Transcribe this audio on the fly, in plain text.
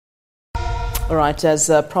All right, as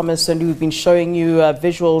promised, and we've been showing you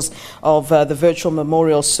visuals of the virtual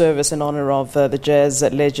memorial service in honor of the jazz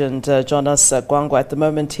legend Jonas Gwangwa. At the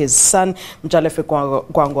moment, his son, Mojalefa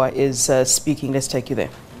Gwangwa, is speaking. Let's take you there.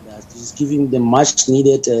 He's giving them much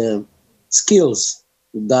needed skills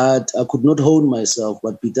that I could not hold myself,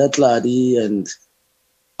 but Peter Tladi and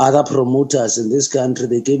other promoters in this country,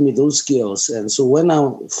 they gave me those skills. And so when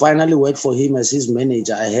I finally worked for him as his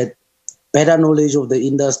manager, I had better knowledge of the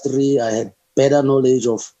industry. I had better knowledge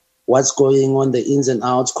of what's going on, the ins and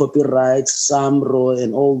outs, copyright, SAMRO,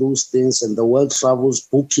 and all those things, and the world travels,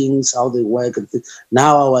 bookings, how they work.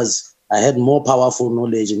 Now I had more powerful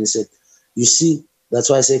knowledge. And he said, you see, that's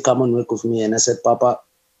why I say, come and work with me. And I said, Papa,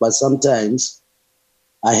 but sometimes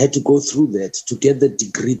I had to go through that to get the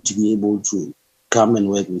degree to be able to come and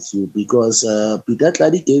work with you, because Peter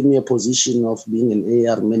Tladi gave me a position of being an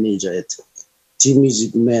AR manager at Team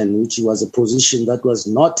Music Man, which was a position that was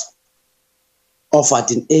not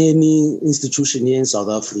offered in any institution here in South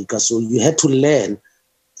Africa. So you had to learn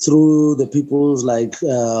through the peoples like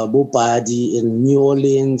Bopadi in New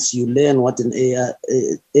Orleans. You learn what an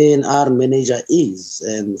A&R manager is,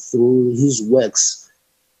 and through his works,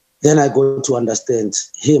 then I got to understand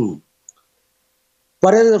him.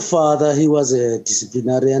 But as a father, he was a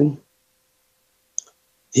disciplinarian.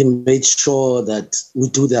 He made sure that we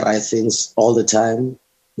do the right things all the time.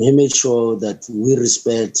 He made sure that we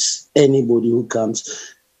respect anybody who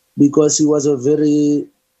comes, because he was a very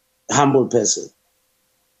humble person.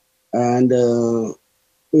 And,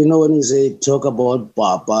 when you say talk about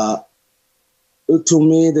Papa, to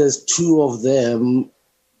me, there's two of them,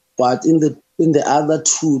 but in the other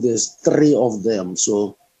two, there's three of them.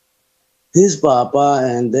 So his Papa,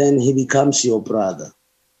 and then he becomes your brother.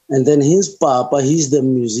 And then his Papa, he's the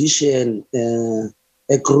musician, a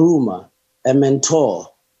groomer, a mentor.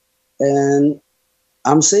 And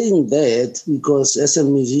I'm saying that because as a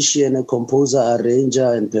musician, a composer,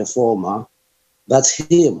 arranger, and performer, that's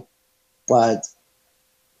him. But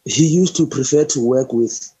he used to prefer to work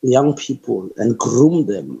with young people and groom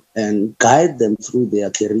them and guide them through their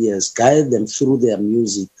careers, guide them through their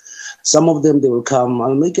music. Some of them, they will come.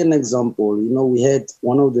 I'll make an example. We had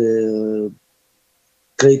one of the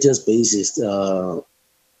greatest bassists,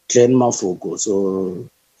 Glenn Mafoko. So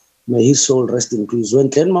may his soul rest in peace. When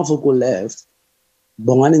Glenn Mafoko left,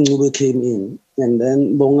 Bongani Ngube came in. And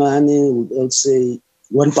then Bongani would say,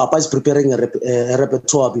 when Papa is preparing a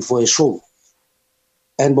repertoire before a show,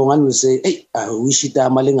 and Bongani will say, hey, I'm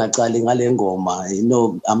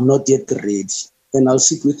not yet ready. And I'll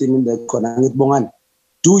sit with him in the corner. And Bongani,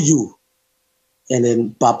 do you? And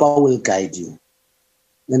then Papa will guide you.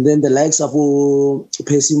 And then the likes of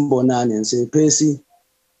Percy Mbonani and say, Percy,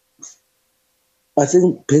 I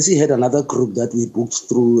think Percy had another group that we booked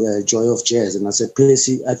through Joy of Jazz. And I said,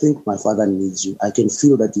 Percy, I think my father needs you. I can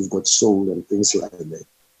feel that you've got soul and things like that.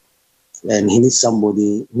 And he needs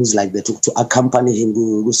somebody who's like that to accompany him,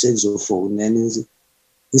 who saxophone. And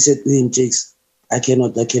he said to him, Jakes, I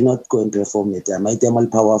cannot go and perform it. I'm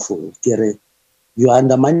powerful. You are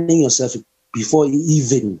undermining yourself before you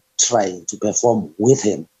even try to perform with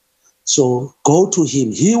him. So go to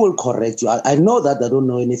him. He will correct you. I know that I don't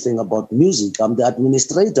know anything about music. I'm the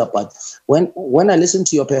administrator. But when I listen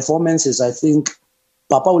to your performances, I think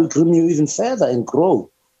Papa will groom you even further and grow.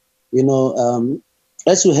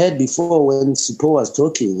 As you heard before when Sipho was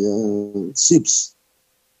talking, Sips.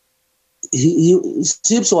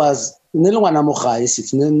 Sips was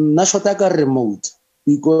remote.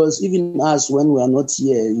 Because even us, when we are not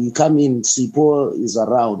here, you come in, Sipho is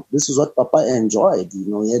around. This is what Papa enjoyed. He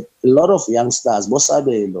had a lot of youngsters,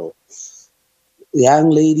 Bosabelo, young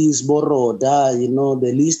ladies, Boroda,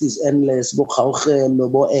 the list is endless,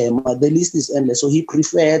 the list is endless. So he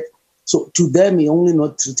preferred, so to them, he only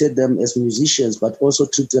not treated them as musicians, but also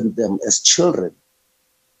treated them as children.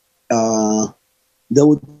 They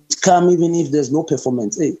would come even if there's no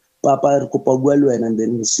performance. Hey, Papa, and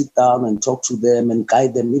then we sit down and talk to them and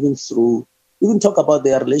guide them even talk about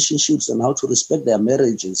their relationships and how to respect their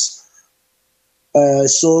marriages.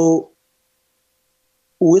 So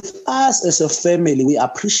with us as a family, we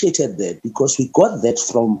appreciated that because we got that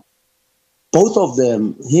from both of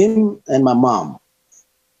them, him and my mom.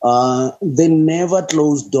 They never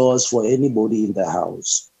closed doors for anybody in the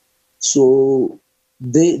house. So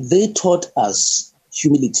they taught us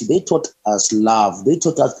humility. They taught us love. They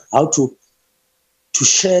taught us how to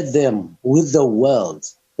share them with the world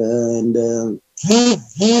and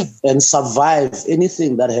survive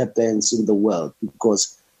anything that happens in the world,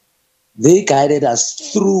 because they guided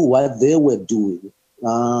us through what they were doing.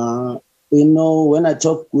 When I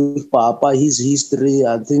talk with Papa, his history,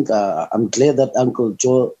 I think I'm glad that Uncle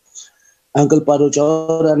Joe Uncle Pado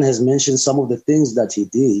Jordan has mentioned some of the things that he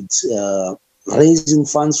did, raising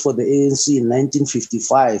funds for the ANC in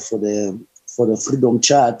 1955 for the Freedom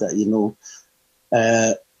Charter,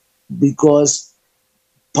 because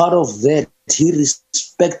part of that, he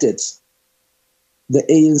respected the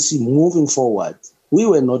ANC moving forward. We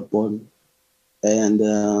were not born, and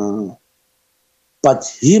but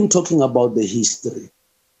him talking about the history,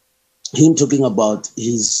 him talking about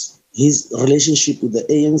his relationship with the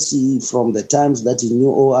ANC from the times that he knew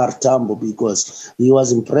O.R. Tambo, because he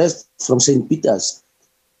was impressed from St. Peter's.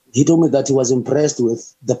 He told me that he was impressed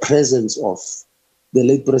with the presence of the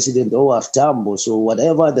late President O.R. Tambo. So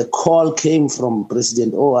whatever the call came from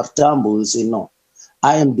President O.R. Tambo, he said, no,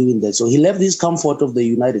 I am doing that. So he left his comfort of the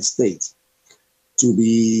United States to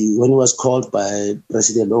be, when he was called by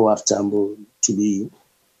President O.R. Tambo to be,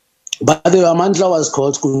 but the Amandla was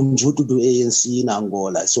called Kunju to do ANC in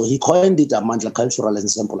Angola. So he coined it Amandla Cultural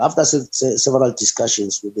Ensemble after several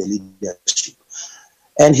discussions with the leadership.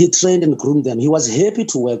 And he trained and groomed them. He was happy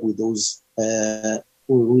to work with those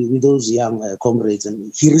young comrades,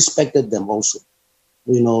 and he respected them also,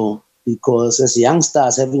 because as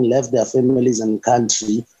youngsters, having left their families and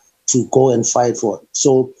country to go and fight for.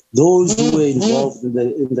 So those who were involved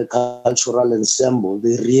in the cultural ensemble,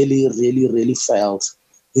 they really, really, really felt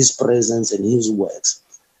his presence and his works.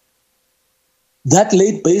 That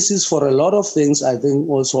laid basis for a lot of things, I think,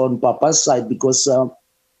 also on Papa's side, because,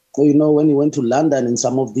 when he went to London in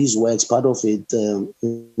some of these works, part of it in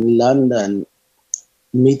London,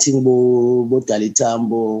 meeting Bo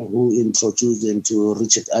Tambo, who introduced him to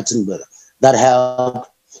Richard Attenborough, that helped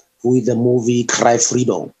with the movie Cry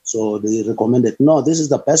Freedom. So they recommended, no, this is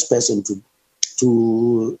the best person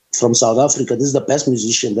from South Africa. This is the best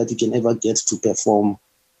musician that you can ever get to perform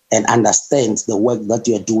and understand the work that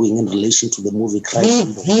you are doing in relation to the movie Cry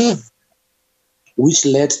Freedom, which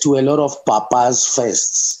led to a lot of Papa's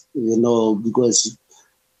fests, because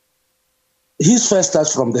his fest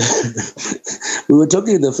starts from the, we were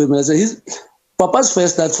talking in the film, I said, Papa's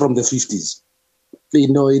fest starts from the 50s,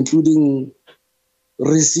 including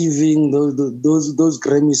receiving those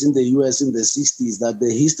Grammys in the US in the 60s, that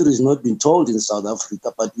the history has not been told in South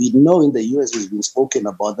Africa, but we know in the US it's been spoken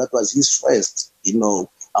about. That was his first,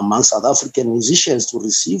 among South African musicians to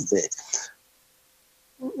receive that.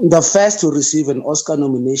 The first to receive an Oscar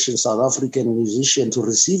nomination, South African musician to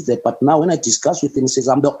receive that. But now when I discuss with him, he says,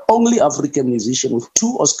 I'm the only African musician with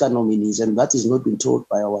 2 Oscar nominees, and that has not been told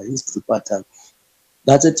by our history. But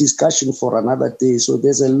that's a discussion for another day. So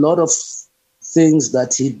there's a lot of things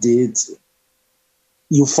that he did.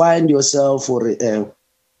 You find yourself,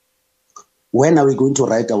 when are we going to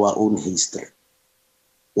write our own history?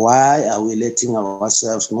 Why are we letting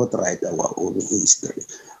ourselves not write our own history?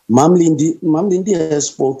 Mam Lindy has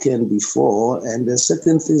spoken before, and there's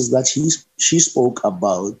certain things that she spoke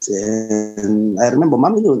about. And I remember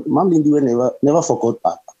Mam Lindy never forgot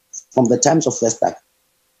Papa from the times of Festac,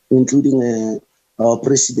 including our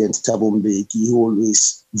President Thabo Mbeki, who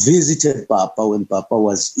always visited Papa when Papa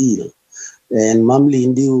was ill. And Mam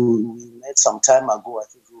Lindy, we met some time ago. I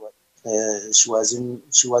think she was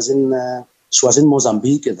in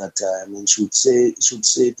Mozambique at that time, and she would say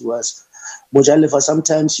to us, Mojalefa,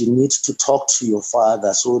 sometimes you need to talk to your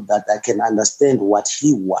father so that I can understand what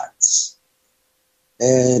he wants.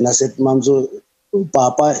 And I said, Mamzo,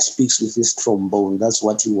 Papa speaks with his trombone. That's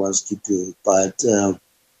what he wants to do. But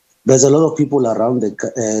there's a lot of people around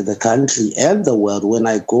the country and the world. When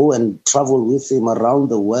I go and travel with him around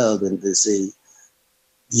the world, and they say,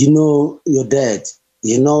 your dad.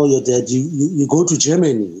 You go to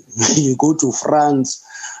Germany, you go to France,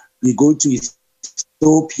 you go to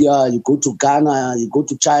Ethiopia, you go to Ghana, you go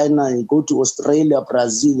to China, you go to Australia,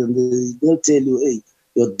 Brazil, and they'll tell you, hey,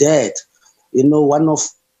 your dad. One of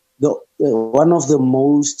the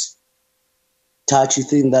most touchy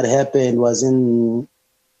thing that happened was in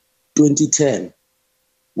 2010,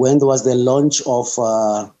 when there was the launch of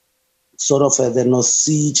the North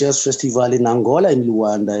Sea Jazz Festival in Angola, in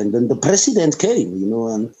Luanda, and then the president came,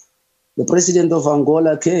 and the president of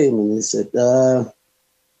Angola came and he said,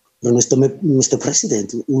 Mr.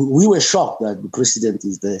 President, we were shocked that the president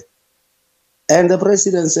is there. And the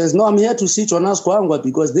president says, no, I'm here to see Jonas Gwangwa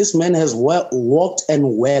because this man has walked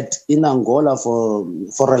and worked in Angola for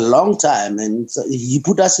a long time. And he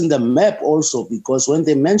put us in the map also, because when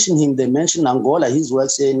they mention him, they mention Angola. His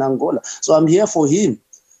works here in Angola. So I'm here for him.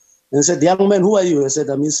 And I said, young man, who are you? I said,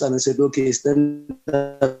 I'm his son. I said, okay, stand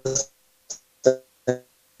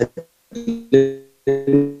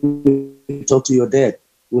talk to your dad.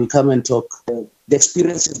 We'll come and talk. The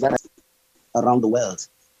experiences that around the world.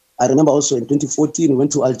 I remember also in 2014, we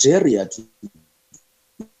went to Algeria to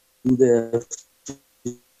the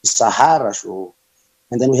Sahara show.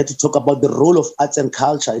 And then we had to talk about the role of arts and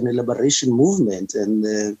culture in the liberation movement. And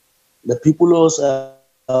the people of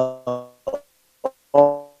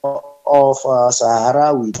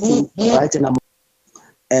Saharawi, right?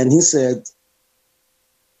 And he said,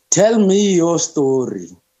 tell me your story.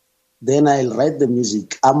 Then I'll write the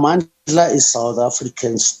music. Amandla is South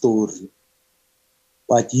African story.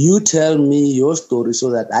 But you tell me your story so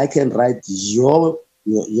that I can write your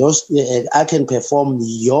I can perform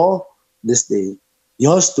your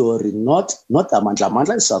story, not Amandla.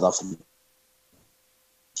 Amandla is South African.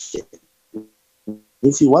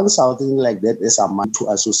 If you want something like that, there's a man to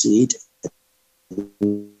associate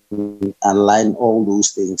and align all those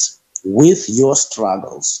things with your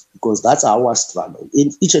struggles, because that's our struggle.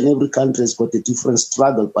 In each and every country has got a different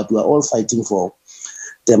struggle, but we are all fighting for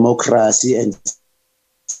democracy and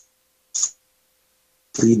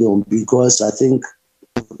freedom, because I think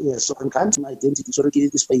so I can't my identity so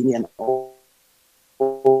this Spain and all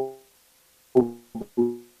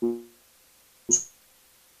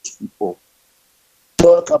people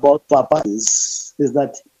talk about Papa is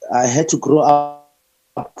that I had to grow up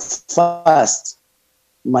fast.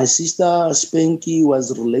 My sister Spanky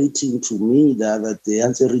was relating to me the other day,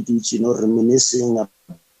 reminiscing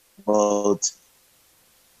about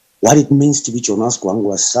what it means to be Jonas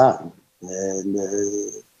Gwangwa's son. And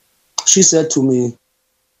she said to me,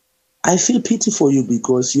 I feel pity for you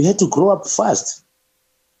because you had to grow up fast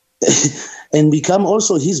and become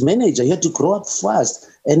also his manager. You had to grow up fast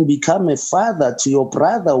and become a father to your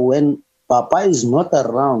brother when Papa is not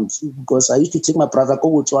around. Because I used to take my brother,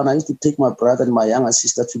 I used to take my brother and my younger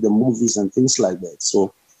sister to the movies and things like that.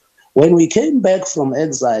 So when we came back from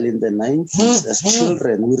exile in the 90s as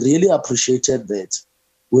children, we really appreciated that.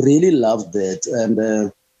 We really loved that. And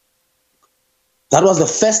that was the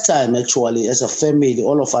first time, actually, as a family,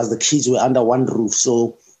 all of us, the kids, were under one roof.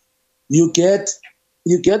 So you get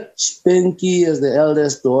Spanky as the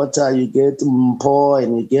eldest daughter, you get Mpo,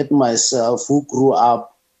 and you get myself, who grew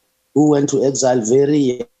up, who went to exile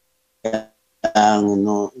very young,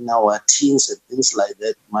 in our teens and things like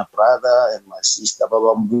that. My brother and my sister,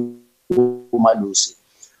 Baba Malusi,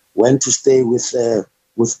 went to stay with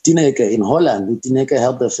Tineke in Holland. Tineke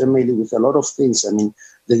helped the family with a lot of things. I mean,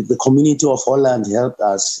 the community of Holland helped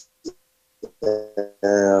us.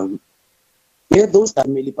 We had those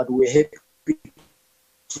family, but we were happy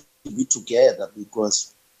to be together,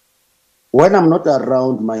 because when I'm not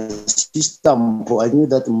around, my sister Mpo, I knew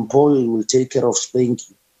that Mpo will take care of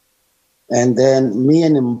Spanky. And then me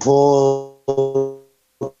and Mpo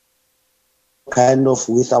kind of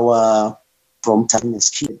with our from time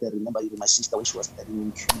as kid. I remember my sister when she was studying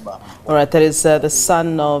in Cuba. All right, that is the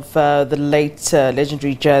son of the late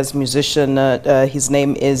legendary jazz musician. His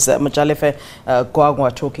name is Mojalefa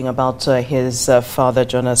Gwangwa, talking about his father,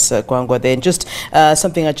 Jonas Gwangwa. Then just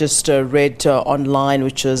something I just read online,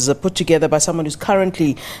 which is put together by someone who's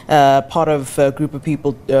currently part of a group of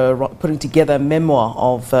people putting together a memoir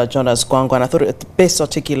of Jonas Gwangwa. And I thought it best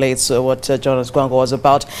articulates what Jonas Gwangwa was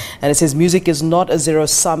about. And it says, music is not a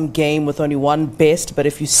zero-sum game with only one best, but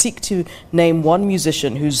if you seek to name one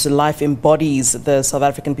musician whose life embodies the South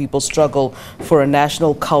African people's struggle for a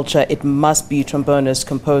national culture, it must be trombonist,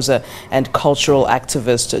 composer and cultural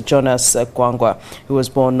activist Jonas Gwangwa, who was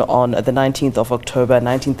born on the 19th of October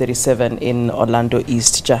 1937 in Orlando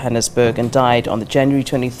East, Johannesburg, and died on the January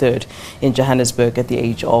 23rd in Johannesburg at the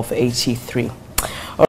age of 83.